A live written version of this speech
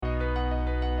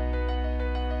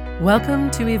Welcome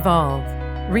to Evolve,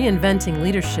 Reinventing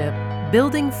Leadership,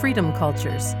 Building Freedom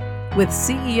Cultures, with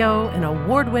CEO and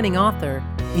award-winning author,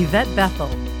 Yvette Bethel.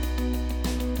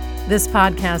 This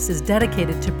podcast is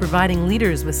dedicated to providing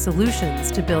leaders with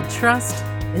solutions to build trust,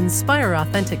 inspire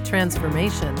authentic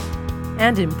transformation,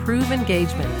 and improve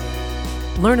engagement.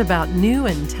 Learn about new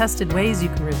and tested ways you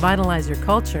can revitalize your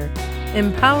culture,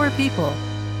 empower people,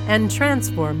 and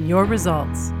transform your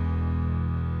results.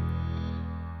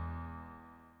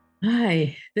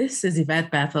 Hi, this is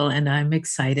Yvette Bethel, and I'm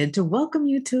excited to welcome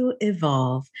you to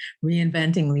Evolve,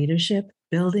 Reinventing Leadership,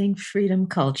 Building Freedom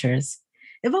Cultures.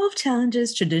 Evolve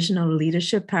challenges traditional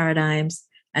leadership paradigms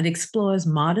and explores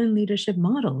modern leadership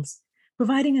models,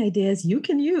 providing ideas you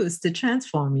can use to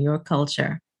transform your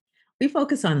culture. We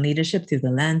focus on leadership through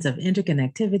the lens of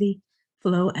interconnectivity,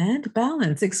 flow, and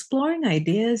balance, exploring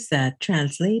ideas that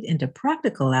translate into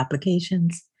practical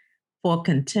applications for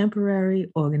contemporary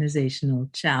organizational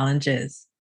challenges.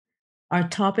 Our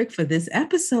topic for this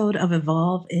episode of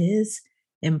Evolve is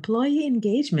employee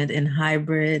engagement in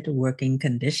hybrid working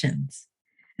conditions.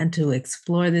 And to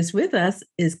explore this with us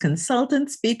is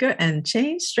consultant, speaker, and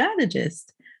change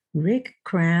strategist, Rick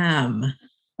Cram.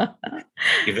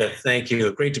 Yvette, thank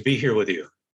you. Great to be here with you.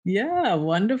 Yeah,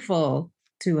 wonderful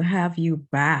to have you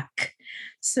back.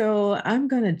 So I'm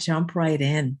going to jump right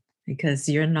in because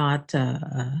you're not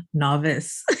a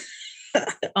novice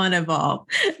on Evolve.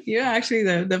 You're actually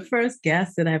the first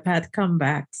guest that I've had come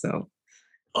back. So,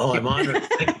 Oh, I'm honored.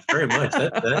 Thank you very much.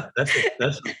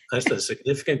 That's a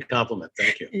significant compliment.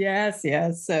 Thank you. yes,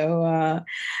 yes. So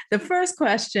the first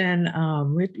question,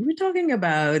 we're talking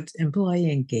about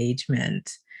employee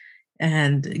engagement.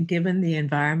 And given the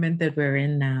environment that we're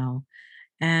in now,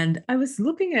 and I was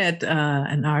looking at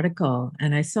an article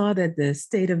and I saw that the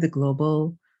State of the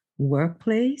Global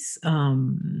Workplace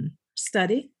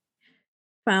study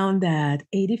found that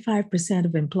 85%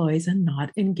 of employees are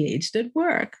not engaged at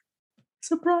work.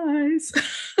 Surprise.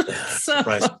 so,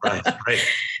 Surprise, surprise, right.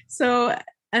 so,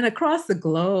 and across the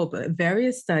globe,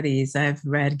 various studies, I've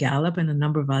read Gallup and a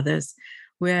number of others,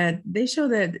 where they show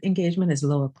that engagement is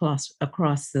low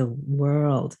across the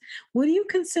world. What do you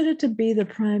consider to be the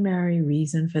primary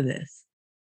reason for this,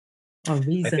 or I think,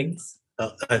 reasons?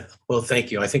 well,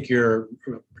 thank you. I think you're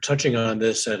touching on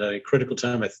this at a critical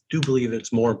time. I do believe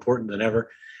it's more important than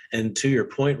ever. And to your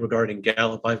point regarding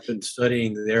Gallup, I've been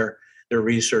studying their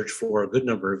research for a good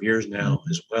number of years now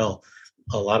as well.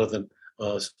 A lot of them,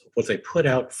 what they put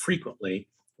out frequently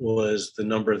was the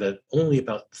number that only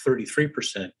about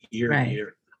 33% year to Right,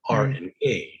 year are right,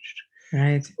 engaged.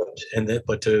 right.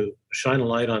 But to shine a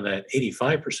light on that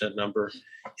 85% number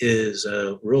is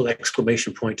a real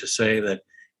exclamation point to say that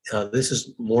this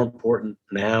is more important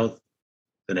now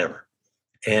than ever.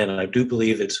 And I do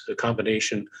believe it's a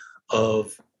combination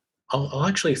of, I'll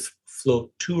actually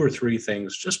float two or three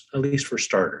things, just at least for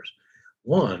starters.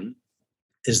 One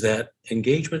is that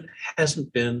engagement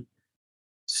hasn't been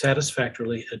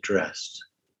satisfactorily addressed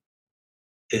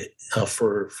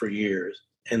for years.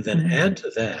 And then Mhm. add to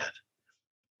that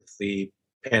the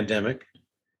pandemic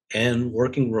and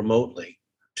working remotely,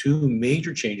 two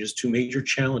major changes, two major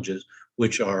challenges,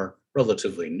 which are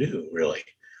relatively new, really,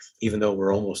 even though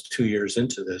we're almost 2 years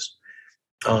into this,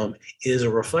 is a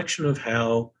reflection of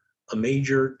how a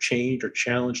major change or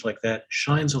challenge like that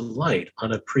shines a light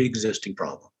on a pre-existing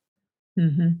problem.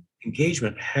 Mhm.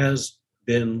 Engagement has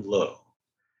been low.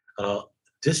 Uh,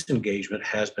 Disengagement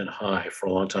has been high for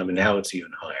a long time, and now it's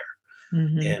even higher.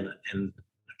 Mhm. And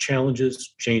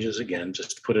changes again,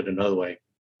 just to put it another way,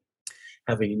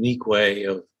 have a unique way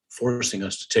of forcing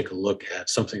us to take a look at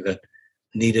something that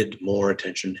needed more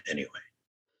attention anyway.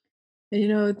 You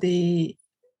know,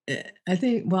 I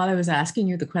think while I was asking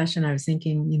you the question, I was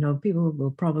thinking, people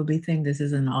will probably think this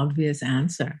is an obvious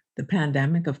answer. The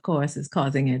pandemic, of course, is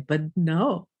causing it, but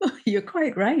no, you're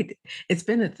quite right. It's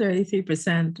been at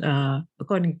 33%,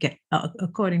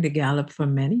 according to Gallup, for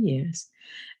many years,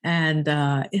 and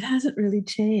it hasn't really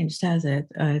changed, has it?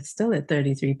 It's still at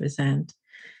 33%.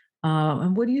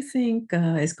 And what do you think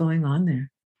is going on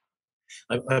there?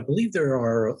 I believe there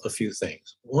are a few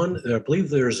things. One, I believe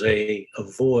there's a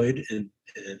void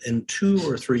in two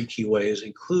or three key ways,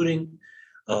 including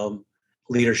um,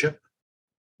 leadership.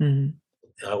 Mhm.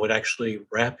 I would actually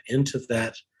wrap into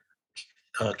that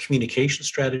communication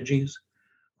strategies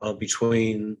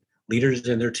between leaders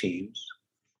and their teams,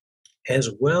 as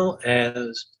well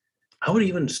as I would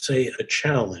even say a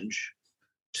challenge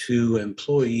to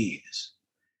employees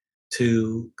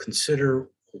to consider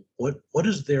what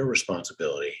is their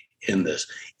responsibility in this.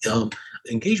 Um,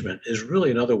 Engagement is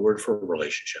really another word for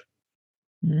relationship.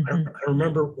 Hmm. I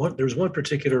remember there was one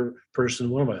particular person,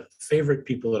 one of my favorite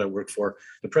people that I worked for,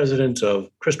 the president of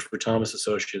Christopher Thomas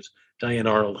Associates, Diane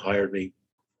Arnold, hired me,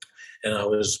 and I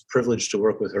was privileged to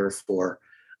work with her for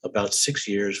about 6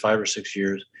 years, 5 or 6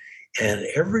 years. And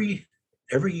every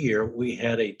year we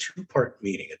had a two-part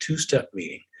meeting, a two-step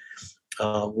meeting.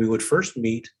 We would first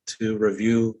meet to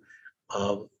review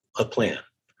um, a plan,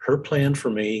 her plan for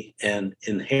me, and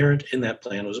inherent in that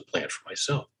plan was a plan for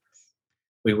myself.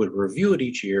 We would review it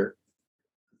each year,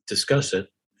 discuss it,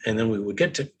 and then we would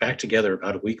back together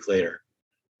about a week later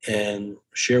and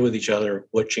share with each other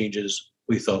what changes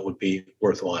we thought would be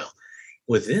worthwhile.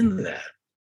 Within that,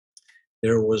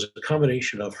 there was a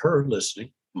combination of her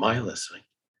listening, my listening,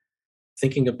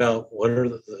 thinking about what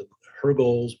are her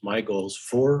goals, my goals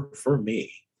for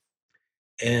me,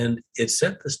 and it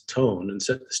set this tone and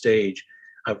set the stage.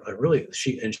 I really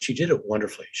she did it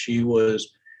wonderfully. She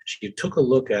took a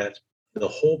look at the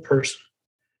whole person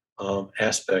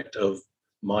aspect of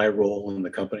my role in the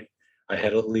company. I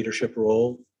had a leadership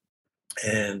role,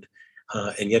 and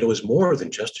yet it was more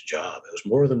than just a job. It was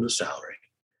more than the salary.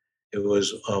 It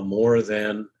was more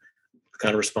than the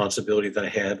kind of responsibility that I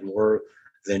had, more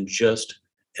than just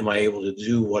am I able to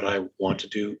do what I want to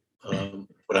do,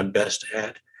 what I'm best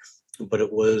at. But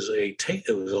it was a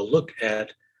look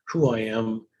at who I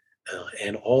am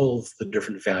and all of the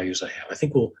different values I have. I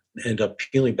think we'll end up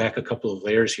peeling back a couple of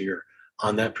layers here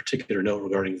on that particular note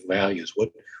regarding values.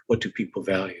 What do people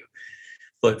value?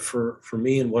 But for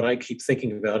me and what I keep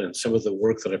thinking about and some of the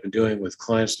work that I've been doing with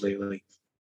clients lately,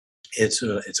 it's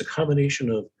a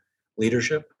combination of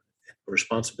leadership,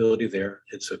 responsibility there.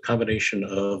 It's a combination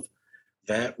of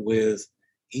that with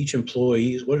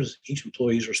what is each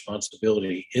employee's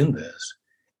responsibility in this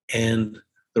and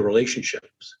the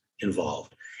relationships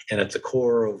involved. And at the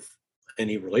core of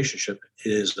any relationship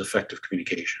is effective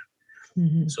communication.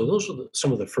 Hmm. So those are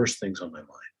some of the first things on my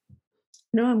mind.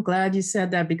 No, I'm glad you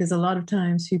said that because a lot of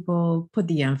times people put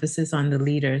the emphasis on the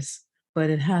leaders, but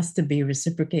it has to be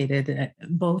reciprocated at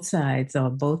both sides or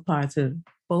both parts of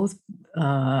both,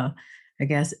 uh, I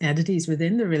guess, entities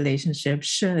within the relationship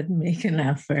should make an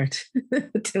effort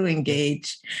to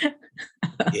engage.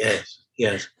 Yes,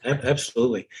 yes,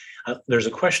 absolutely. There's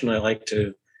a question I like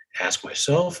to ask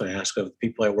myself and ask of the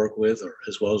people I work with, or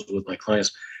as well as with my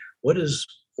clients. What is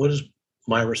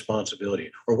my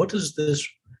responsibility, or what does this,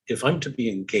 if I'm to be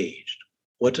engaged,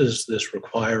 what does this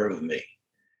require of me?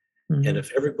 And Mhm.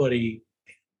 if everybody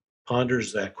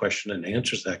ponders that question and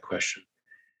answers that question,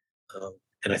 um,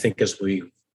 and I think as we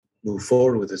move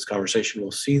forward with this conversation,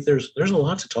 we'll see there's a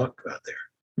lot to talk about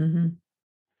there. Mhm.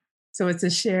 So it's a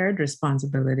shared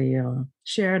responsibility or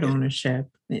shared It, ownership,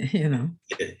 you know.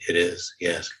 it is,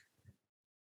 yes.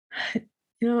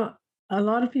 You know, a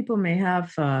lot of people may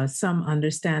have some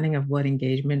understanding of what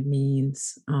engagement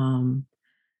means. Can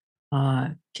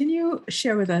you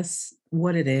share with us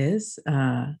what it is?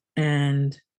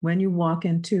 And when you walk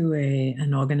into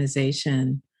an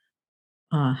organization,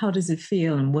 how does it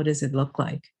feel and what does it look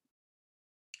like?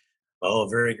 Oh,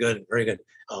 very good, very good.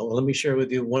 Well, let me share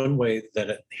with you one way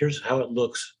here's how it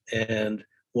looks and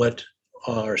what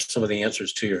are some of the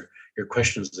answers to your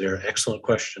questions there. Excellent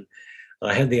question.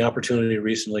 I had the opportunity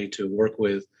recently to work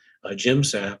with Jim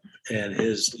Sapp and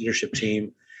his leadership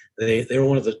team. They were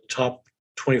one of the top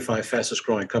 25 fastest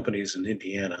growing companies in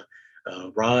Indiana.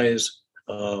 Rise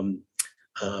uh,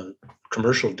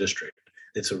 Commercial District.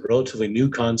 It's a relatively new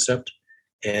concept,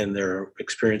 and they're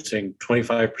experiencing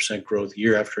 25% growth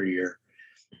year after year.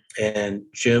 And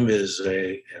Jim is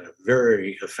a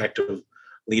very effective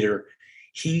leader.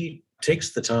 He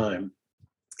takes the time,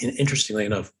 and interestingly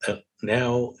enough,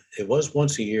 now it was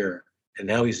once a year, and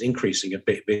now he's increasing it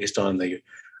based on the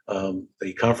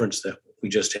conference that we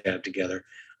just had together.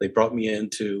 They brought me in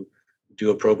to do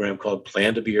a program called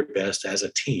Plan to Be Your Best as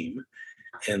a team,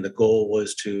 and the goal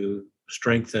was to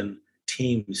strengthen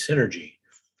team synergy.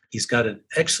 He's got an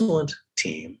excellent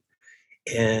team,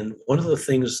 and one of the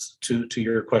things to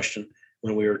your question,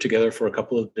 when we were together for a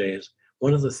couple of days,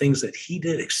 one of the things that he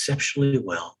did exceptionally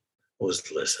well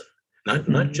was listen. Not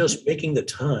Mhm. just making the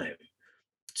time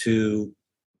to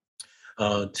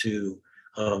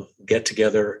get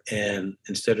together and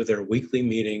instead of their weekly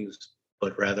meetings,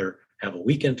 but rather have a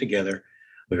weekend together.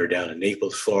 We were down in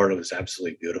Naples, Florida. It was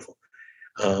absolutely beautiful.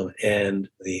 And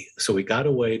the so we got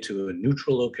away to a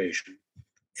neutral location,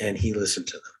 and he listened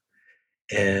to them.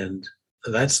 And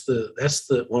that's the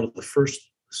one of the first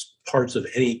parts of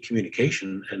any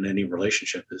communication and any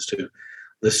relationship is to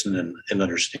listen and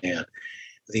understand.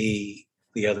 The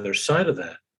other side of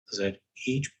that is that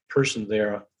each person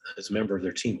there as a member of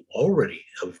their team, already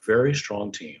a very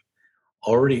strong team,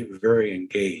 already very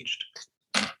engaged,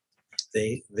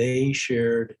 They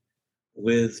shared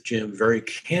with Jim very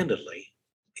candidly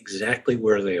exactly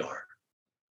where they are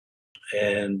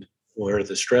and where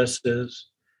the stress is,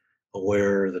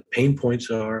 where the pain points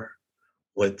are,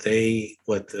 what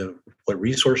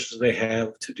resources they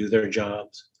have to do their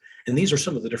jobs. And these are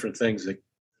some of the different things that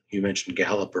you mentioned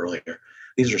Gallup earlier.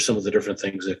 These are some of the different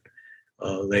things that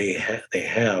they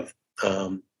have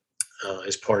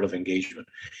as part of engagement.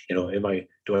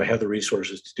 Do I have the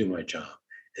resources to do my job?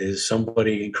 Is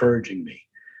somebody encouraging me?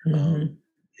 Um,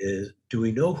 Mm-hmm. do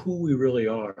we know who we really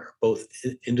are, both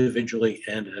individually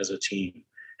and as a team,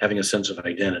 having a sense of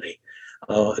identity,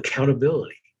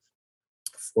 accountability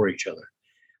for each other.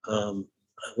 Um,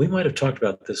 we might have talked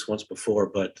about this once before,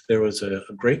 but there was a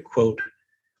great quote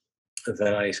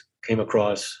that I came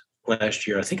across last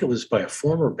year. I think it was by a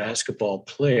former basketball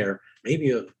player,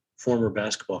 maybe a former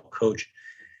basketball coach,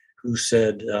 who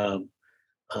said, um,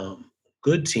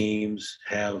 "Good teams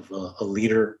have a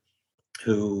leader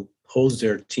who holds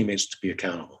their teammates to be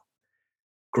accountable.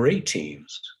 Great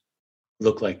teams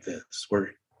look like this,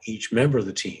 where each member of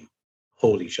the team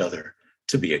hold each other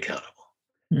to be accountable."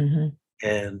 Mm-hmm.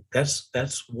 And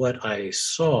that's what I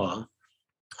saw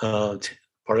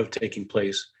part of taking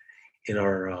place in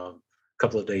our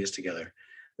couple of days together.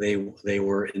 They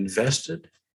were invested.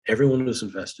 Everyone was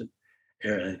invested,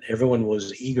 and everyone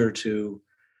was eager to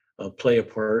play a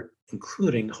part,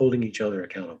 including holding each other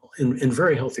accountable in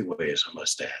very healthy ways, I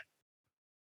must add.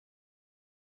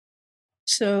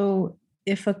 So,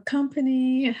 if a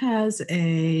company has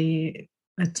a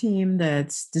team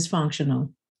that's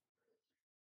dysfunctional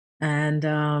and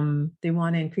they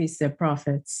want to increase their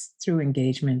profits through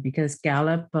engagement, because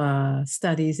Gallup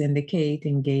studies indicate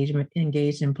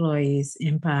engaged employees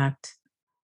impact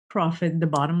profit, the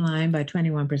bottom line, by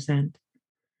 21%.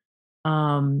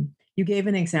 You gave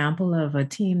an example of a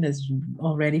team that's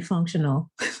already functional,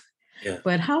 Yeah.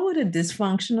 but how would a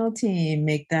dysfunctional team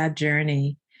make that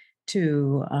journey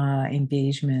to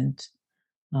engagement?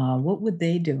 What would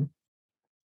they do?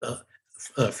 Uh,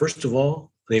 First of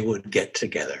all, they would get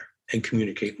together and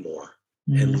communicate more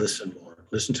and Mhm. listen more,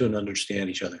 listen to and understand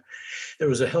each other. There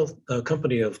was a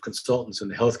company of consultants in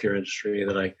the healthcare industry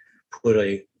that I put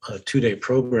a 2-day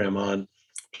program on,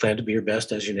 Plan to Be Your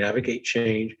Best as You Navigate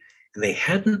Change, and they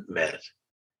hadn't met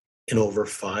in over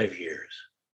 5 years.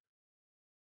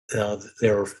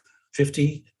 There were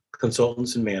 50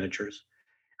 consultants and managers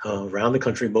around the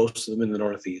country, most of them in the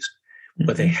Northeast,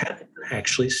 but they Mhm. hadn't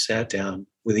actually sat down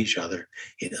with each other.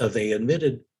 They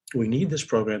admitted, we need this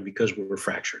program because we're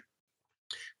fractured.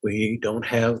 We don't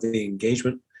have the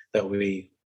engagement that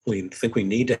we think we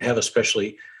need to have,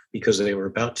 especially because they were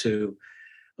about to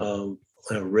um,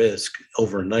 risk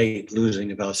overnight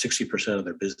losing about 60% of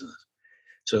their business.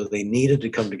 So they needed to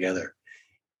come together.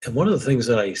 And one of the things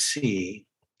that I see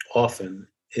often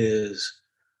is,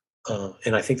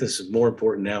 and I think this is more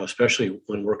important now, especially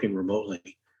when working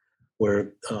remotely,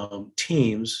 where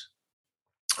teams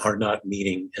are not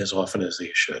meeting as often as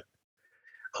they should.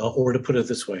 Or to put it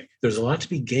this way, there's a lot to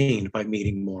be gained by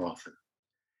meeting more often.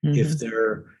 If Mhm.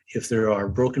 there if there are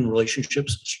broken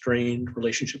relationships, strained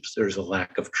relationships, there's a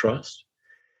lack of trust.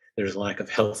 There's a lack of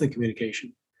healthy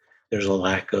communication. There's a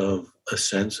lack of a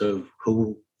sense of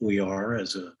who we are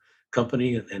as a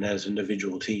company and as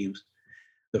individual teams.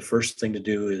 The first thing to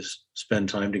do is spend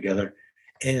time together.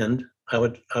 And I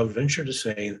would venture to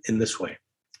say in this way,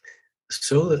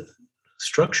 so that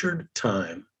structured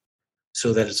time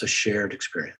so that it's a shared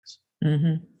experience.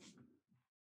 Mhm.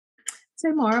 Say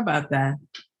more about that.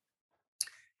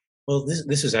 Well,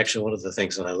 this is actually one of the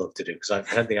things that I love to do because I've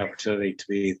had the opportunity to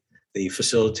be the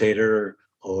facilitator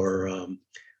or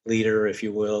leader, if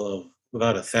you will, of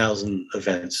about 1,000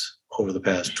 events over the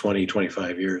past 20,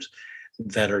 25 years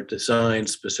that are designed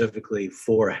specifically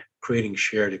for creating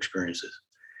shared experiences.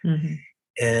 Mhm.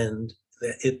 And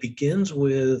it begins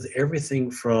with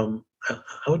everything from,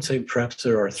 I would say perhaps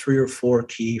there are 3 or 4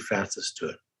 key facets to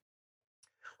it.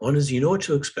 One is you know what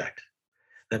to expect.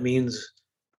 That means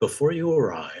before you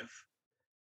arrive,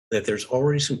 that there's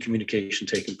already some communication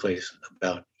taking place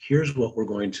about here's what we're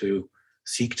going to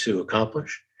seek to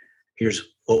accomplish,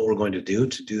 here's what we're going to do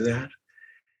that,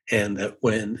 and that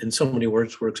when, in so many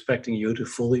words, we're expecting you to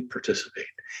fully participate.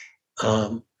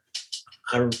 Um,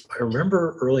 I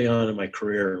remember early on in my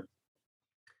career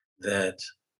that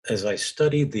as I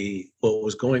studied what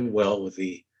was going well with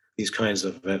these kinds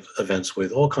of events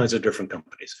with all kinds of different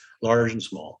companies, large and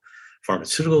small,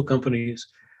 pharmaceutical companies,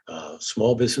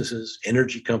 small businesses,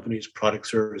 energy companies, product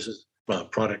services,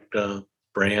 product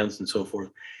brands, and so forth,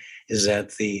 is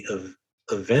that the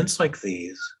events like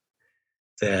these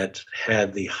that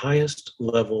had the highest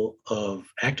level of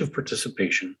active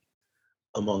participation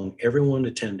among everyone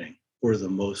attending were the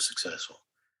most successful.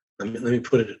 Let me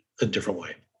put it a different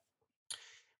way.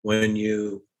 When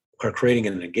you are creating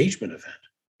an engagement event,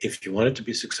 if you want it to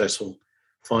be successful,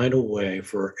 find a way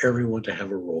for everyone to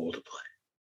have a role to play.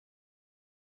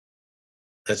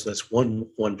 That's one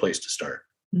place to start.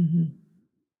 Hmm.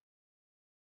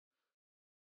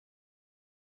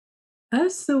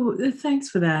 Thanks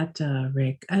for that,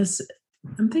 Rick. As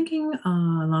I'm thinking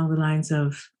along the lines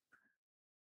of,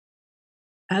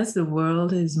 as the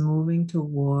world is moving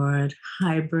toward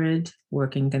hybrid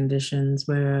working conditions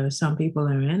where some people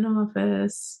are in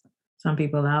office, some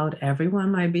people out,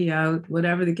 everyone might be out,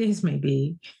 whatever the case may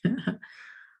be,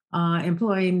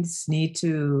 employees need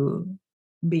to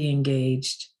be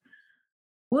engaged.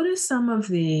 What are some of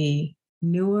the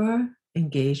newer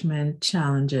engagement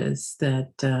challenges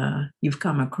that you've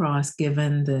come across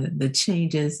given the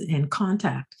changes in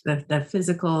contact, that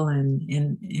physical and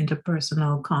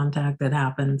interpersonal contact that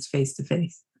happens face to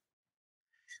face?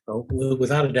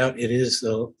 Without a doubt, it is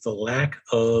the lack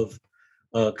of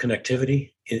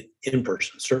connectivity in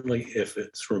person. Certainly, if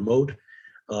it's remote,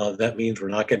 that means we're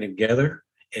not getting together,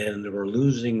 and we're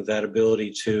losing that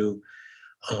ability to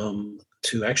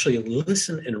actually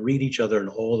listen and read each other in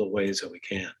all the ways that we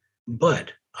can.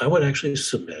 But I would actually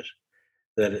submit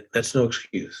that that's no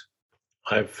excuse.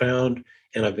 I've found,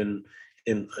 and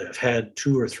I've had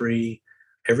two or three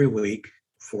every week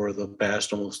for the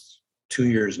past almost 2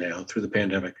 years now through the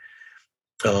pandemic,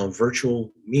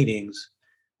 virtual meetings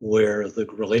where the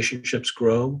relationships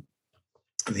grow,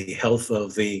 the health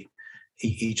of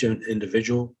each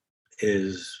individual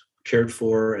is cared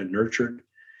for and nurtured,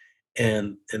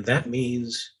 and that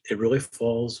means it really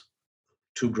falls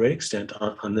to a great extent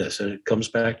on this, and it comes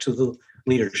back to the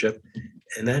leadership,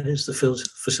 and that is the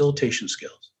facilitation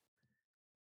skills.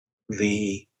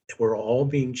 The We're all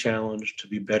being challenged to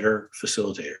be better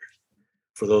facilitators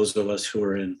for those of us who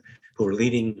are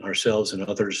leading ourselves and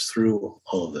others through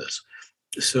all of this.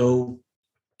 So,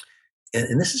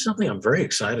 and this is something I'm very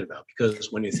excited about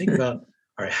because when you think about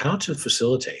all right, how to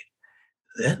facilitate,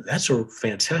 that's a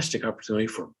fantastic opportunity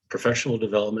for professional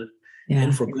development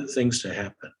and Yeah, for good things to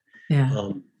happen. yeah.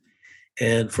 Um,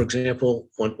 and for example,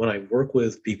 when I work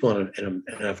with people and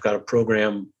I've got a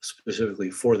program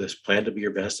specifically for this, Plan to Be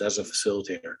Your Best as a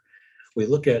facilitator, we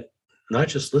look at not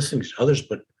just listening to others,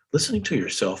 but listening to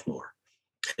yourself more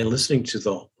and listening to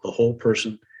the whole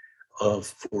person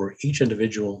for each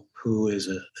individual who is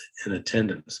in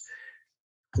attendance,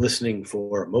 listening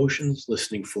for emotions,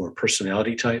 listening for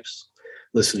personality types,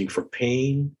 listening for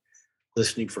pain,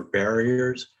 listening for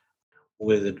barriers,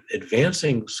 with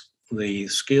advancing the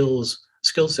skill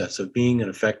sets of being an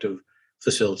effective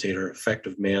facilitator,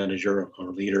 effective manager,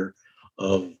 or leader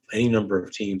of any number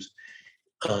of teams.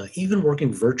 Even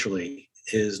working virtually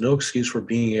is no excuse for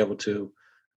being able to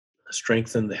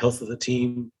strengthen the health of the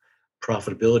team,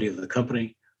 profitability of the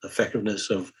company, effectiveness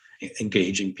of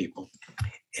engaging people.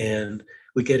 And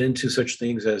we get into such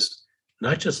things as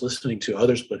not just listening to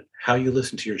others, but how you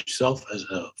listen to yourself as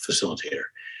a facilitator.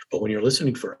 But when you're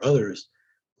listening for others,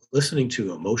 listening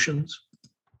to emotions,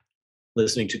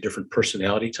 listening to different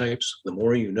personality types. The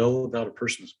more you know about a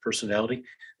person's personality,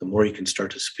 the more you can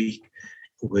start to speak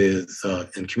with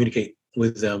and communicate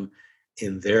with them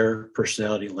in their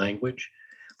personality language,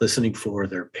 listening for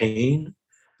their pain,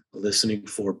 listening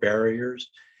for barriers.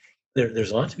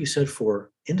 There's a lot to be said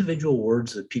for individual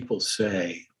words that people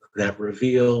say that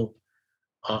reveal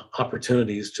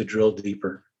opportunities to drill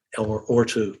deeper or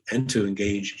to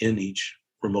engage in each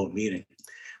remote meeting,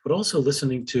 but also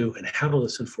listening to and how to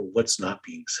listen for what's not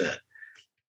being said.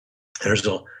 There's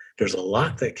a there's a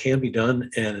lot that can be done,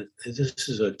 and this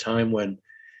is a time when,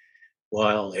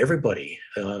 while everybody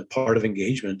part of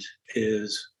engagement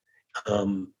is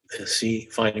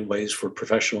finding ways for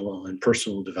professional and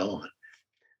personal development.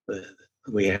 Uh,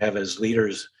 we have as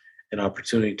leaders an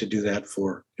opportunity to do that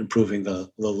for improving the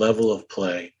level of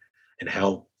play and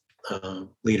how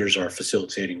leaders are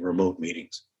facilitating remote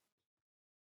meetings.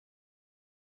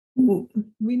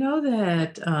 We know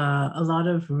that a lot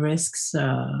of risks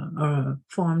are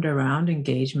formed around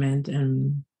engagement,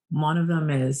 and one of them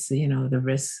is, the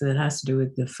risks that has to do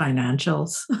with the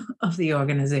financials of the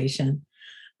organization.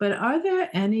 But are there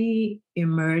any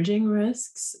emerging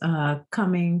risks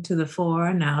coming to the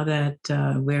fore now that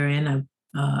we're in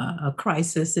a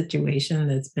crisis situation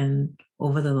that's been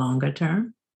over the longer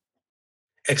term?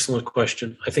 Excellent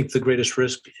question. I think the greatest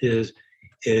risk is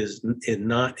in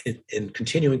not in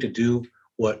continuing to do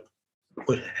what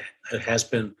has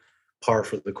been par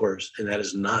for the course, and that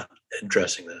is not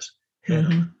addressing this head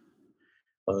on.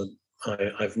 Hmm.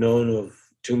 I've known of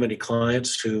too many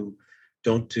clients who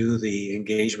don't do the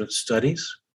engagement studies,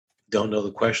 don't know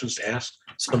the questions to ask.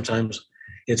 Sometimes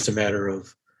it's a matter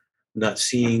of not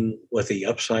seeing what the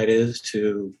upside is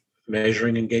to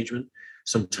measuring engagement.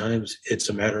 Sometimes it's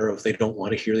a matter of they don't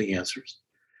want to hear the answers.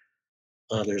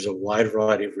 There's a wide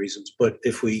variety of reasons. But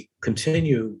if we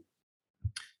continue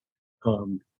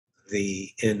um,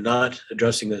 in not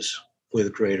addressing this with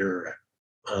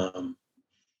um,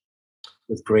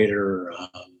 greater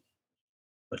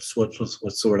what's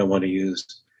the word I want to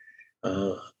use?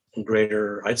 Uh,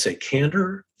 Greater, I'd say,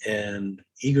 candor and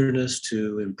eagerness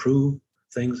to improve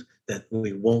things, that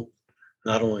we won't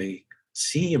not only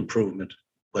see improvement,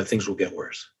 but things will get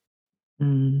worse.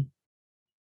 Mm,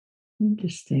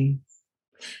 interesting.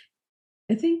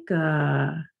 I think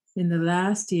in the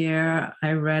last year,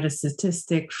 I read a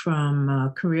statistic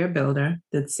from Career Builder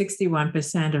that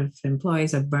 61% of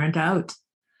employees are burnt out.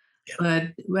 Yeah.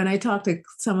 But when I talk to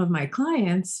some of my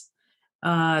clients,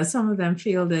 some of them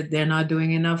feel that they're not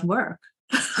doing enough work.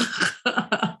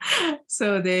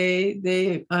 So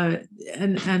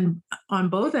and on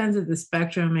both ends of the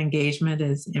spectrum, engagement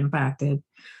is impacted.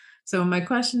 So my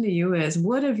question to you is,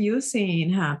 what have you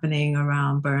seen happening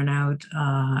around burnout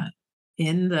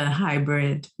in the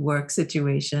hybrid work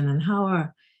situation, and how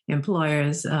are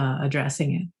employers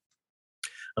addressing it?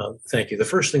 Thank you. The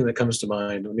first thing that comes to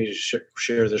mind, let me just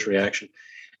share this reaction.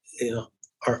 You know,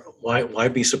 why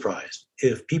be surprised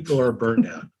if people are burned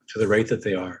out to the rate that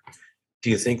they are? Do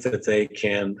you think that they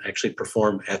can actually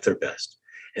perform at their best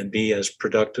and be as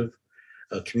productive,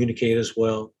 communicate as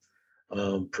well,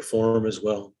 perform as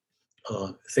well?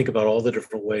 Think about all the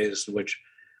different ways in which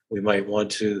we might want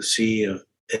to see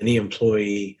any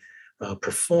employee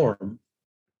perform.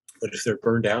 But if they're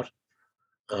burned out,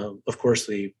 of course,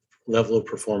 the level of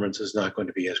performance is not going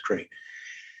to be as great.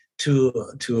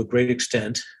 To a great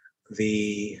extent,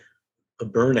 the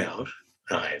burnout,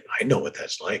 I know what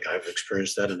that's like. I've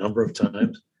experienced that a number of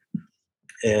times.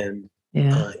 And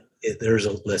Yeah. there's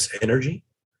less energy.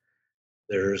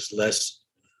 There's less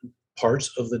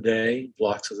parts of the day,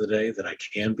 blocks of the day that I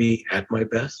can be at my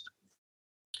best.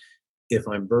 If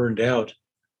I'm burned out,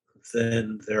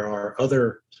 then there are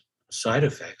other side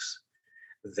effects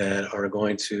that are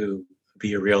going to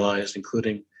be realized,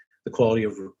 including the quality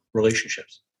of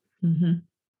relationships. Hmm.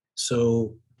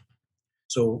 So,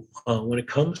 when it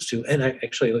comes to, and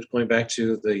actually, going back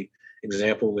to the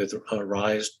example with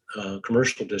Rise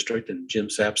Commercial District and Jim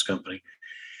Sapp's company,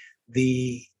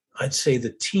 I'd say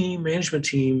the management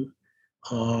team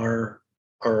are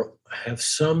have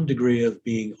some degree of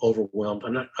being overwhelmed.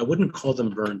 I wouldn't call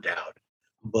them burned out,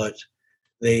 but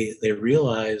they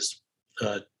realize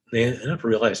they end up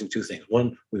realizing two things.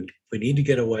 One, we need to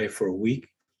get away for a week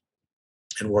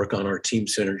and work on our team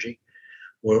synergy,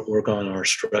 work on our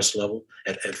stress level.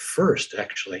 At first,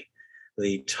 actually,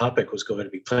 the topic was going to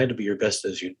be plan to be your best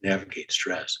as you navigate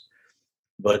stress,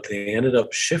 but they ended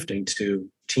up shifting to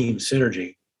team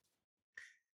synergy.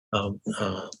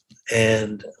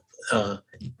 And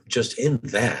just in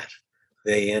that,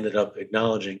 they ended up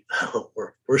acknowledging, oh,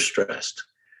 we're stressed,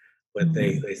 but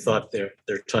they thought their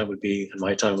time would be, and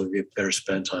my time would be better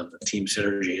spent on the team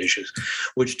synergy issues,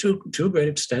 which to a great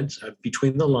extent,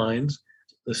 between the lines,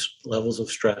 the levels of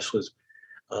stress was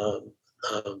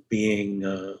being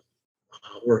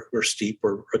were steep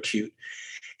or acute.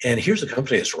 And here's a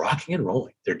company that's rocking and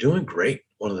rolling. They're doing great.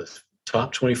 One of the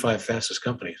top 25 fastest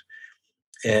companies,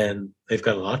 and they've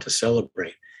got a lot to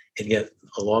celebrate. And yet,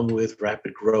 along with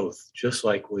rapid growth, just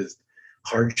like with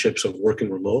hardships of working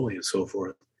remotely and so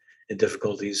forth, and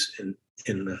difficulties in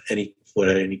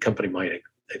any company might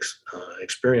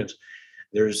experience,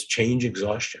 there's change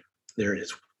exhaustion. There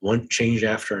is one change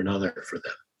after another for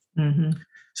them. Hmm.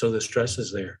 So the stress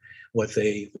is there. One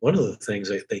of the things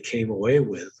that they came away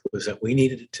with was that we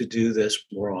needed to do this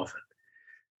more often.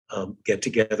 Get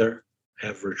together,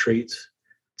 have retreats,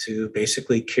 to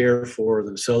basically care for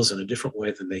themselves in a different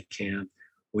way than they can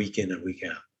week in and week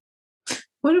out.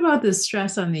 What about the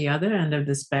stress on the other end of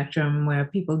the spectrum, where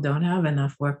people don't have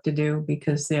enough work to do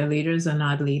because their leaders are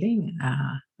not leading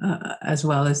as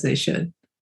well as they should?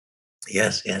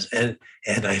 Yes, and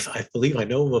I believe I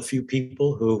know of a few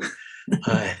people who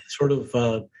sort of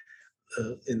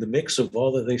in the mix of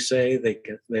all that they say,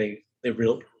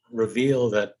 reveal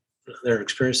that they're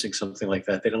experiencing something like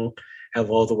that. They don't have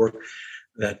all the work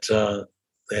that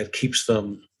that keeps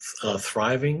them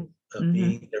thriving,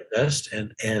 being their best,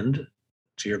 and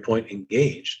to your point,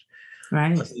 engaged.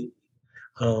 Right.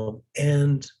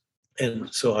 And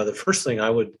so the first thing I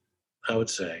would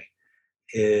say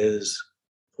is,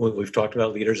 we've talked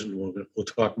about leaders, and we'll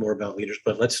talk more about leaders,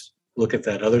 but let's look at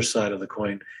that other side of the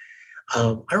coin.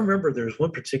 I remember there was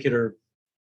one particular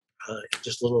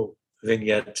just a little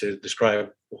vignette to describe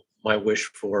my wish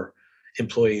for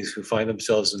employees who find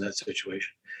themselves in that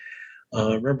situation.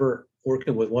 I remember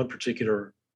working with one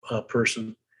particular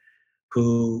person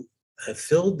who had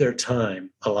filled their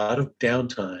time, a lot of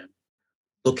downtime,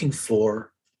 looking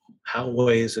for how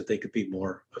ways that they could be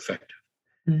more effective,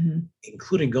 Mm-hmm.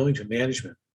 including going to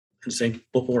management and saying,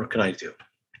 "What more can I do?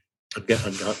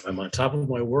 I'm on top of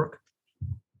my work,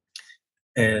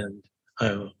 and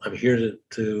I'm here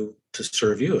to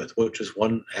serve you," which is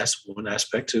one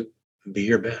aspect to be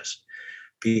your best.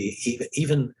 Be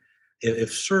even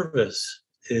if service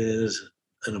is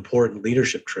an important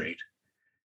leadership trait,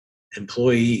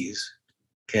 employees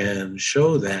can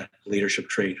show that leadership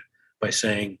trait by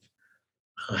saying,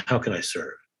 "How can I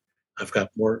serve? I've got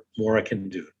more I can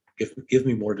do. Give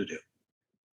me more to do."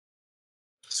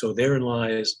 So therein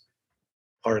lies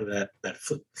part of that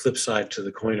flip side to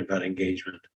the coin about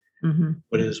engagement. Mm-hmm.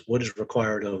 What is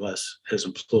required of us as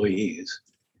employees?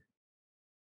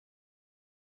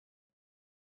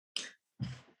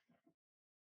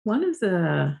 One of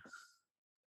the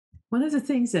one of the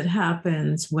things that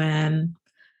happens when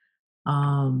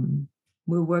um,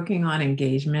 we're working on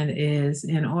engagement is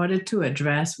in order to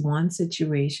address one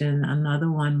situation, another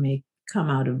one may come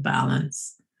out of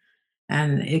balance.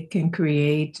 And it can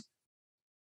create,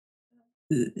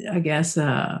 I guess,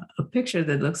 a picture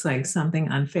that looks like something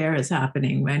unfair is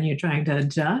happening when you're trying to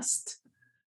adjust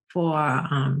for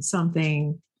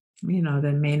something,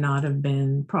 that may not have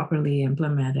been properly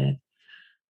implemented.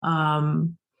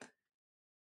 Um,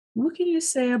 what can you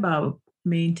say about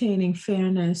maintaining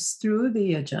fairness through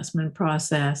the adjustment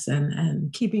process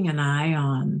and keeping an eye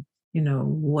on,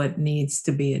 what needs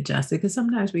to be adjusted? Because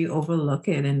sometimes we overlook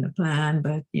it in the plan,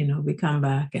 but we come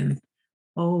back and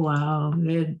oh wow,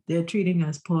 they're treating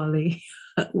us poorly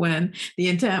when the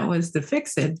intent was to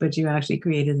fix it, but you actually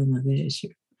created another issue.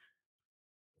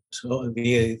 So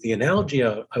the analogy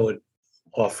I would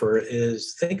offer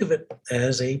is think of it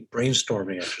as a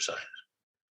brainstorming exercise.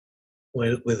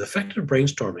 With effective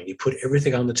brainstorming, you put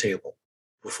everything on the table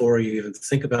before you even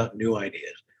think about new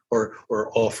ideas or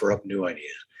offer up new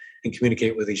ideas and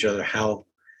communicate with each other how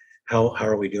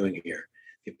are we doing here.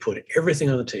 You put everything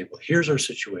on the table. Here's our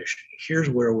situation. Here's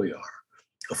where we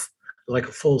are. Like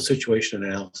a full situation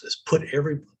analysis.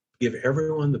 Give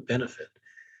everyone the benefit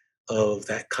of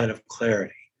that kind of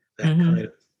clarity, that kind Hmm.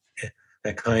 of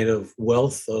that kind of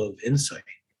wealth of insight,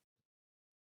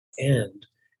 and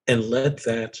let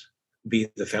that be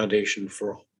the foundation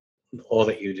for all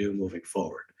that you do moving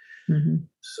forward. Hmm.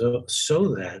 So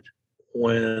that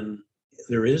when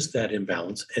there is that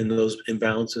imbalance, and those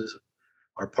imbalances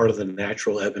are part of the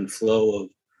natural ebb and flow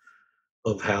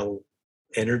of how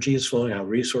energy is flowing, how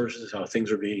resources, how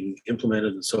things are being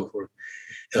implemented, and so forth.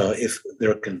 If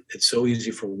there can, it's so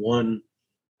easy for one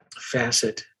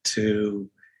facet to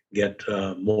get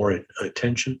more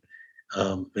attention,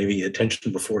 maybe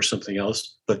attention before something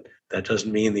else, but that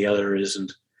doesn't mean the other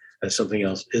isn't, that something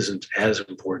else isn't as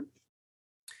important.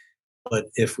 But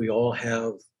if we all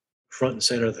have front and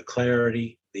center the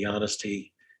clarity, the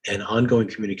honesty, and ongoing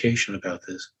communication about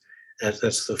this,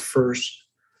 that's the first,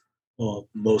 well,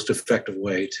 most effective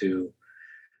way to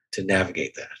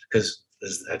navigate that, because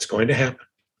that's going to happen.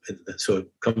 And so it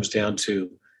comes down to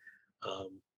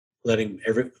um,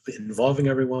 involving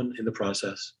everyone in the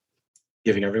process,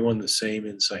 giving everyone the same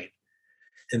insight,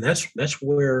 and that's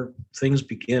where things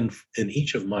begin in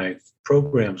each of my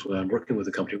programs when I'm working with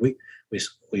a company.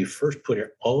 We first put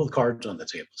all the cards on the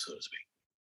table, so to speak,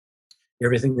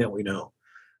 everything that we know,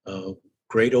 uh,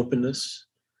 great openness,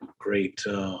 great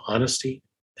honesty,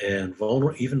 and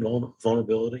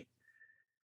vulnerability,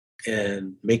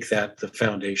 and make that the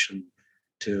foundation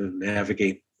to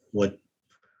navigate what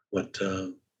what uh,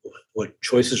 what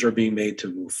choices are being made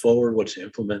to move forward, what to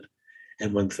implement,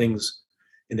 and when things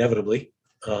inevitably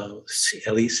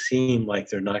at least seem like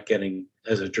they're not getting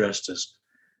as addressed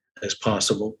as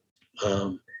possible,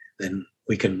 um, then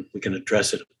we can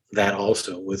address it that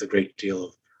also with a great deal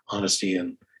of honesty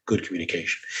and good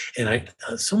communication. And I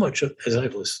so much as I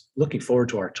was looking forward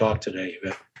to our talk today,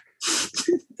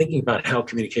 thinking about how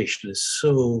communication is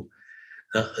so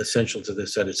essential to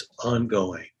this, that it's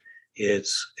ongoing,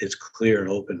 it's clear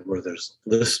and open, where there's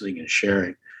listening and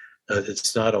sharing.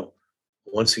 It's not a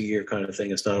once a year kind of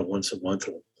thing. It's not a once a month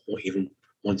or even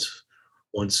once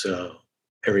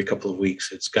every couple of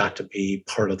weeks. It's got to be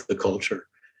part of the culture.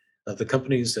 The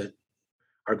companies that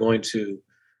are going to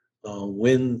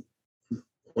win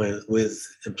with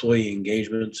employee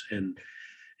engagement and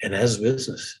as a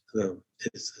business,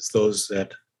 it's those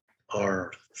that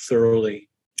are thoroughly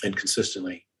and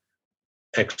consistently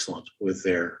excellent with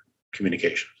their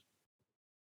communication.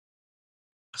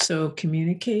 So,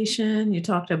 communication, you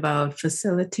talked about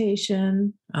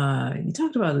facilitation, you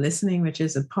talked about listening, which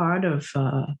is a part of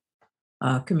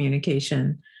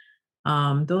communication.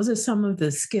 Those are some of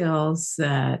the skills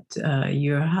that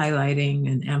you're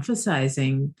highlighting and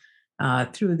emphasizing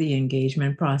through the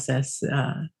engagement process.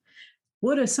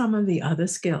 What are some of the other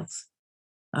skills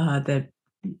that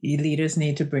leaders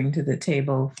need to bring to the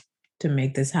table to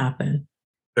make this happen?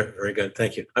 Very, very good.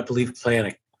 Thank you. I believe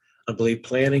planning. I believe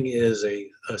planning is a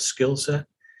skill set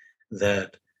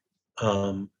that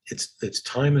its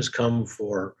time has come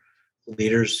for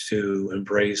leaders to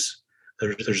embrace.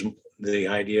 There's the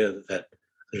idea that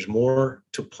there's more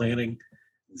to planning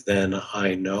than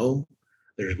I know.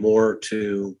 There's more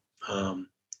to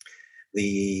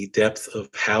the depth of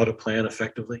how to plan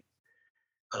effectively.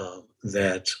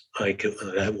 That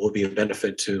will be a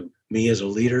benefit to me as a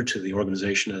leader, to the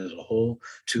organization as a whole,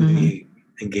 to Hmm. the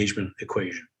engagement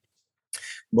equation.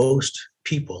 Most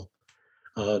people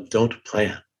don't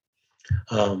plan.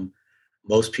 Um,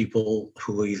 Most people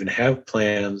who even have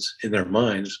plans in their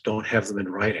minds don't have them in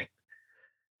writing.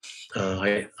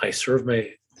 I serve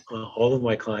my all of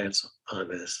my clients on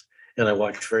this, and I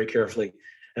watch very carefully.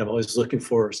 And I'm always looking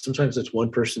for. Sometimes it's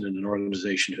one person in an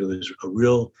organization who is a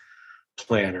real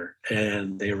planner,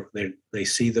 and they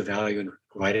see the value in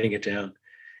writing it down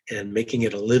and making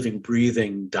it a living,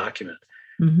 breathing document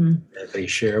Hmm. that they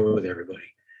share with everybody.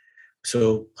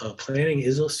 So planning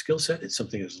is a skill set. It's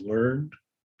something that's learned.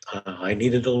 I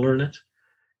needed to learn it,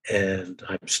 and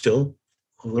I'm still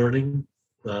learning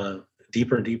uh,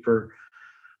 deeper and deeper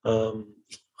um,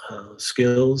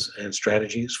 skills and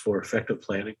strategies for effective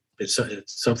planning. It's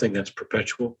something that's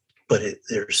perpetual, but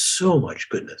there's so much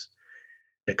goodness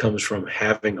that comes from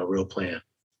having a real plan.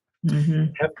 Hmm.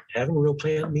 Having a real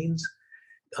plan means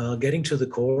getting to the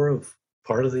core of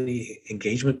part of the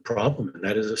engagement problem, and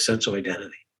that is a sense of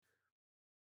identity.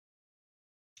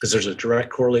 Because there's a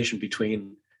direct correlation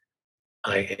between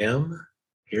I am,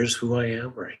 here's who I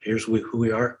am, or here's who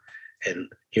we are,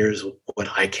 and here's what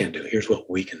I can do. Here's what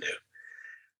we can do.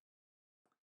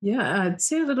 Yeah, I'd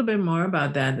say a little bit more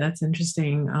about that. That's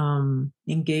interesting.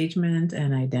 Engagement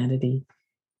and identity.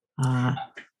 Uh,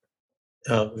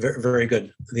 Very, very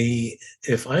good.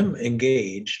 If I'm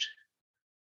engaged,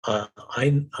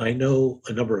 I know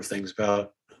a number of things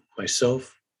about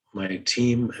myself, my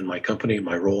team, and my company,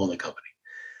 my role in the company.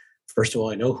 First of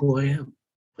all, I know who I am.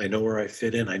 I know where I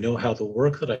fit in. I know how the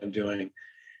work that I'm doing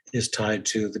is tied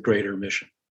to the greater mission.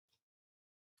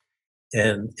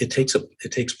 And it takes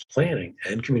planning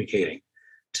and communicating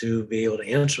to be able to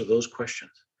answer those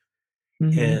questions.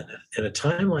 mhm. And at a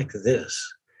time like this,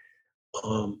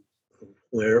 um,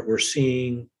 where we're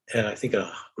seeing, I think,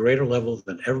 a greater level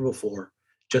than ever before,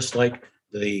 just like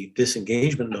the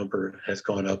disengagement number has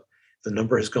gone up, the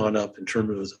number has gone up in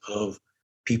terms of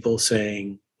people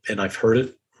saying, and I've heard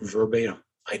it verbatim,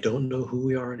 I don't know who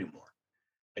we are anymore.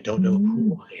 I don't know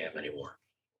who Mm. I am anymore.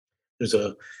 There's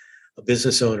a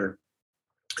business owner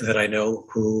that I know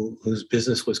whose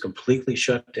business was completely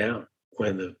shut down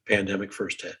when the pandemic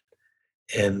first hit,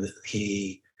 and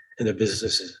he and the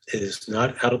business is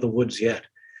not out of the woods yet.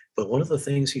 But one of the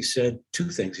things he said, two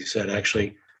things he said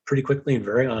actually, pretty quickly and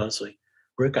very honestly,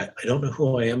 Rick, I don't know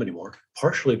who I am anymore.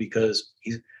 Partially because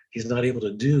he's not able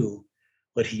to do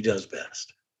what he does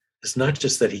best. It's not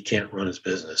just that he can't run his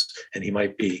business and he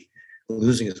might be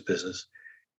losing his business.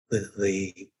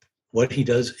 The what he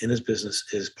does in his business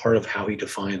is part of how he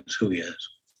defines who he is.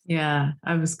 Yeah,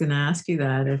 I was going to ask you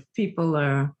that. If people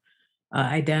are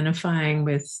identifying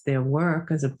with their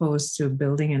work as opposed to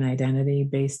building an identity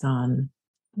based on,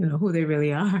 who they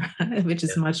really are, which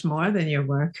is Yeah. much more than your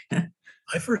work.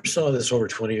 I first saw this over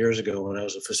 20 years ago when I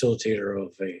was a facilitator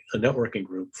of a networking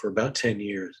group for about 10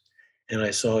 years. And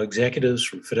I saw executives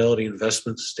from Fidelity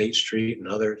Investments, State Street, and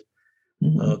others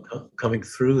Mhm. coming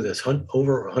through this,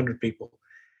 over 100 people.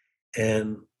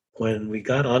 And when we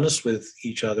got honest with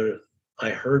each other,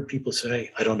 I heard people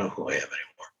say, I don't know who I am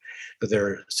anymore. But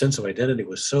their sense of identity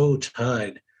was so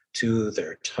tied to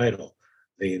their title,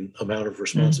 the amount of Mm.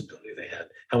 responsibility they had,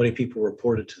 how many people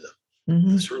reported to them,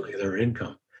 Mhm. certainly their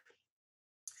income,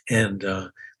 and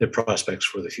their prospects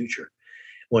for the future.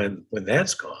 When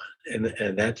that's gone, and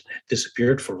that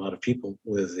disappeared for a lot of people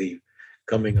with the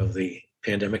coming of the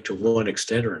pandemic to one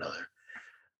extent or another,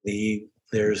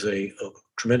 there's a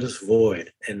tremendous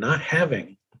void, and not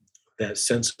having that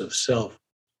sense of self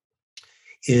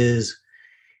is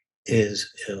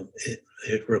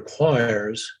it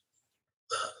requires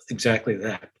exactly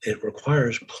that. It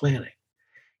requires planning.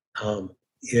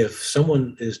 If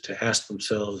someone is to ask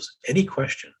themselves any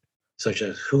question, such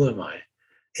as "Who am I?"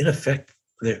 in effect,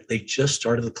 they just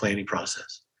started the planning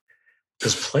process.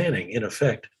 Because planning, in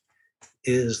effect,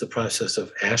 is the process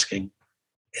of asking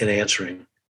and answering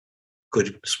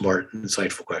good, smart,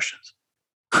 insightful questions.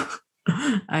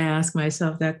 I ask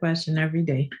myself that question every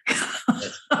day. Yes,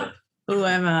 yes. Who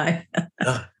am I?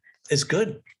 It's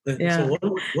good. So Yeah.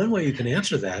 one way you can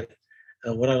answer that,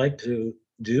 what I like to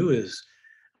do is,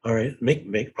 all right,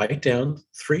 write down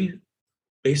three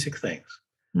basic things.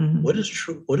 Hmm. What is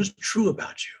true? What is true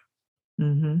about you?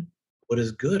 Hmm. What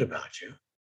is good about you?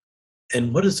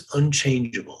 And what is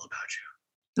unchangeable about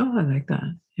Oh, I like that.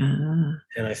 Yeah. you?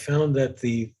 And I found that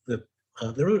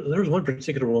there was one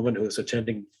particular woman who was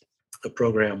attending a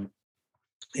program,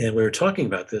 and we were talking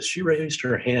about this. She raised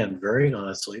her hand very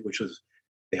honestly, which was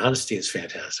the honesty is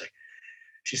fantastic.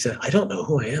 She said, "I don't know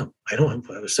who I am. I don't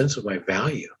have a sense of my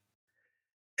value."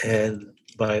 And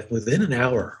by within an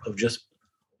hour of just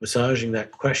massaging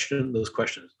those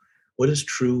questions, what is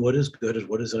true, what is good, and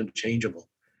what is unchangeable,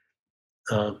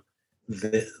 um,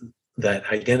 the, that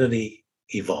identity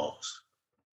evolves.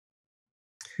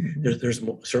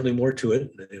 Mhm. Certainly more to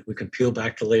it. We can peel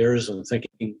back the layers and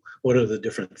thinking, what are the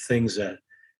different things that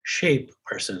shape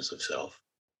our sense of self?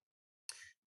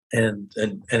 And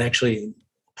actually,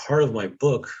 part of my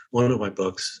book, one of my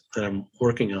books that I'm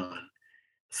working on,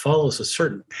 follows a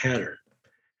certain pattern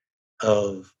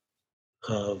of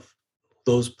of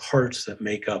those parts that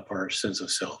make up our sense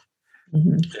of self.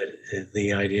 Mhm.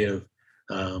 The idea of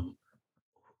um,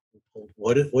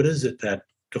 what is it that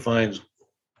defines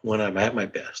when I'm at my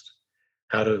best?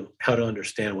 How to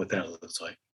understand what that looks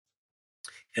like?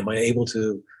 Am I able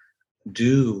to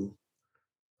do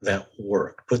that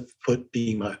work? Put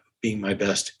being my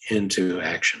best into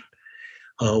action.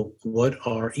 What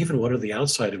are the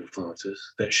outside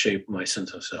influences that shape my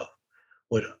sense of self?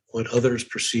 What others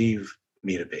perceive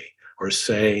me to be or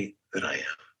say that I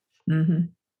am?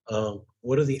 Mhm.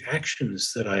 What are the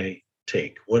actions that I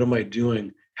take? What am I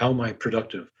doing? How am I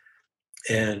productive?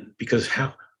 And because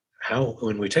how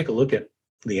when we take a look at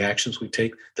the actions we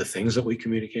take, the things that we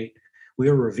communicate, we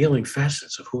are revealing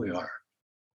facets of who we are.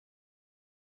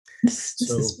 This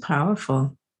is So,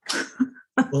 powerful.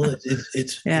 well,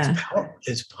 it's Yeah. power.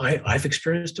 I've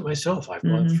experienced it myself. I've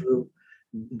gone Mhm. through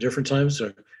different times.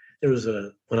 There was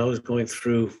when I was going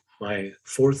through my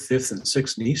fourth, fifth, and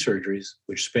sixth knee surgeries,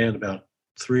 which spanned about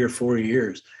 3 or 4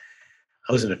 years.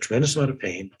 I was in a tremendous amount of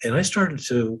pain, and I started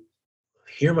to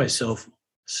hear myself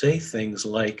say things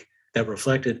like that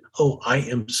reflected, "Oh, I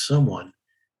am someone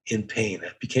in pain."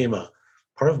 That became a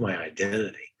part of my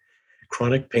identity.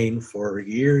 Chronic pain for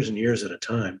years and years at a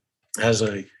time, as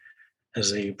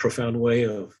a profound way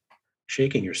of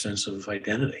shaking your sense of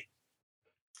identity.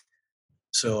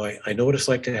 So I know what it's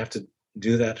like to have to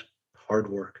do that hard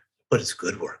work, but it's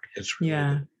good work. It's really good.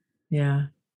 Yeah. Yeah.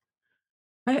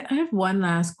 I have one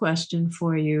last question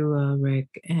for you, Rick.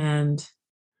 And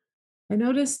I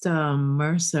noticed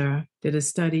Mercer did a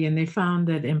study and they found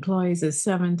that employees are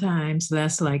 7 times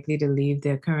less likely to leave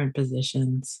their current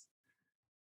positions.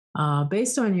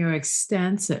 Based on your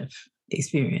extensive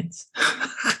experience,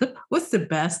 what's the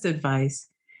best advice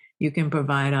you can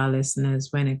provide our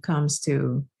listeners when it comes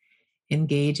to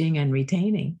engaging and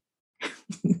retaining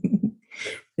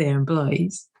their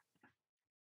employees?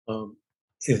 Um,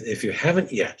 if you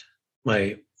haven't yet,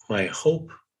 my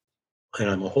hope, and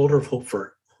I'm a holder of hope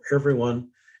for everyone,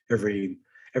 every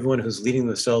everyone who's leading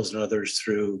themselves and others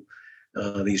through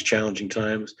these challenging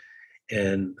times,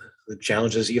 and the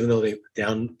challenges, even though they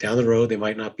down the road they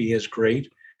might not be as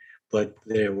great, but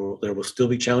there will still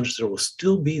be challenges. There will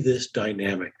still be this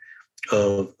dynamic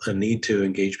of a need to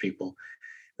engage people.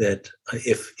 That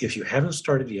if you haven't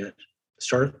started yet,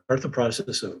 start the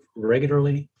process of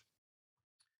regularly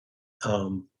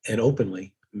and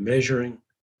openly measuring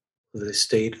the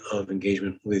state of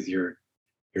engagement with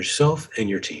yourself and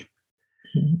your team,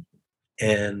 Mhm.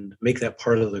 and make that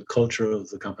part of the culture of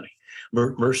the company.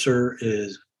 Mercer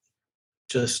is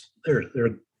just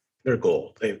they're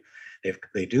gold.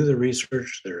 They do the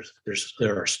research.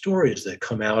 There are stories that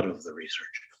come out of the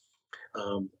research.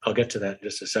 I'll get to that in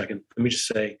just a second. Let me just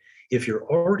say, if you're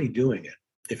already doing it,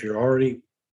 if you're already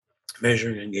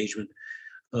measuring engagement,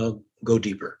 uh, go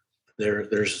deeper.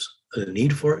 There's a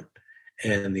need for it,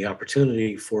 and the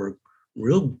opportunity for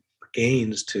real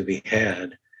gains to be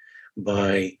had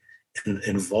by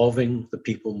involving the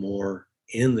people more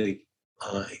in the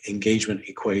engagement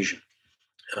equation.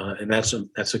 And that's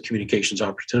a communications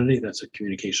opportunity. That's a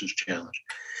communications challenge.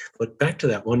 But back to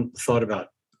that one thought about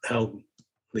how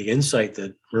the insight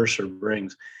that Mercer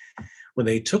brings, when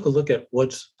they took a look at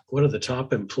what are the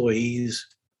top employees'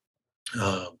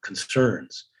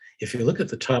 concerns. If you look at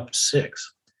the top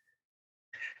six,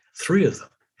 three of them,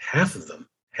 half of them,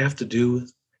 have to do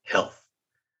with health.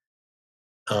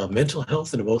 mental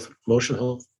health and both emotional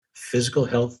health, physical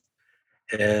health,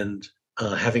 and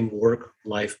having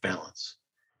work-life balance.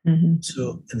 Mhm.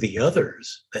 So the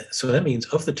others, so that means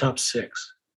of the top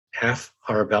six, half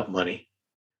are about money,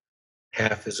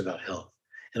 half is about health.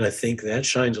 And I think that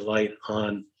shines a light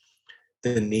on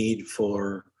the need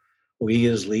for we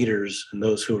as leaders and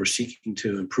those who are seeking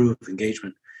to improve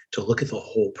engagement to look at the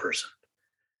whole person,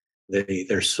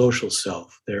 their social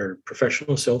self, their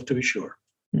professional self, to be sure,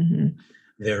 Mhm.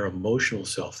 their emotional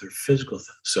self, their physical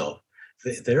self.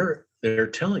 They're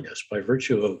telling us by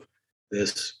virtue of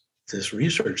this this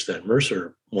research that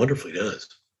Mercer wonderfully does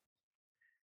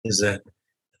is that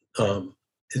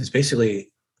it's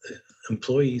basically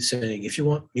employees saying, if you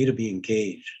want me to be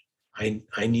engaged,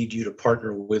 I need you to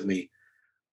partner with me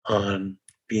on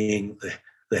being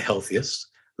the healthiest,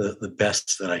 the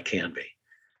best that I can be.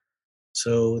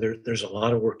 So there's a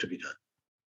lot of work to be done.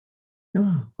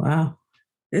 Oh, wow.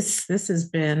 This has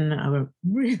been a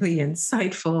really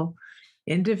insightful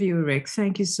interview, Rick.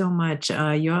 Thank you so much.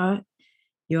 Your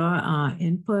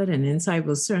input and insight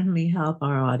will certainly help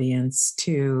our audience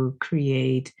to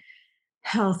create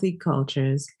healthy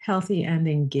cultures, healthy and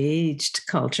engaged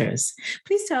cultures.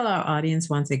 Please tell our audience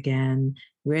once again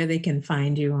where they can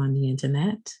find you on the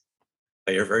internet.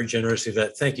 You're very generous with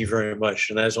that. Thank you very much.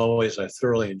 And as always, I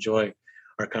thoroughly enjoy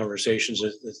our conversations.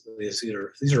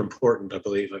 These are important, I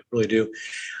believe. I really do.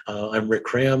 I'm Rick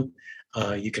Cram.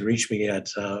 You can reach me at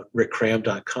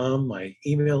rickcram.com. My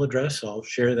email address, I'll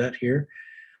share that here.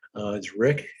 It's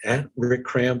rick at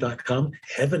rickcram.com.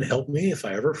 Heaven help me if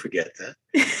I ever forget that.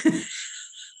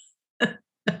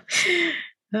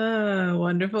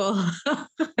 Wonderful. I'm,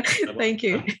 Thank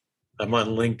you. I'm on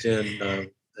LinkedIn,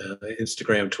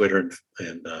 Instagram, Twitter,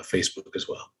 and Facebook as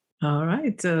well. All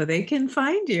right, so they can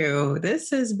find you. This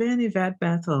has been Yvette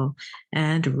Bethel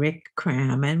and Rick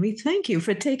Cram, and we thank you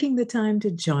for taking the time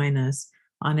to join us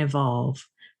on Evolve,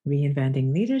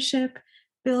 Reinventing Leadership,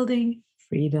 Building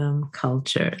Freedom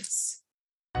Cultures.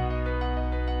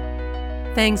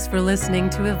 Thanks for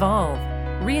listening to Evolve,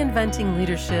 Reinventing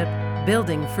Leadership,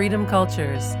 Building Freedom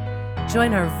Cultures.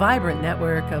 Join our vibrant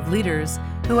network of leaders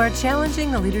who are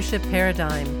challenging the leadership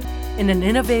paradigm in an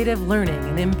innovative learning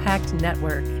and impact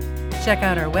network. Check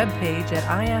out our webpage at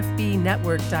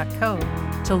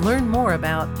ifbnetwork.co to learn more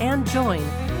about and join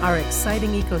our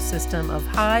exciting ecosystem of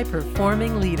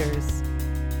high-performing leaders.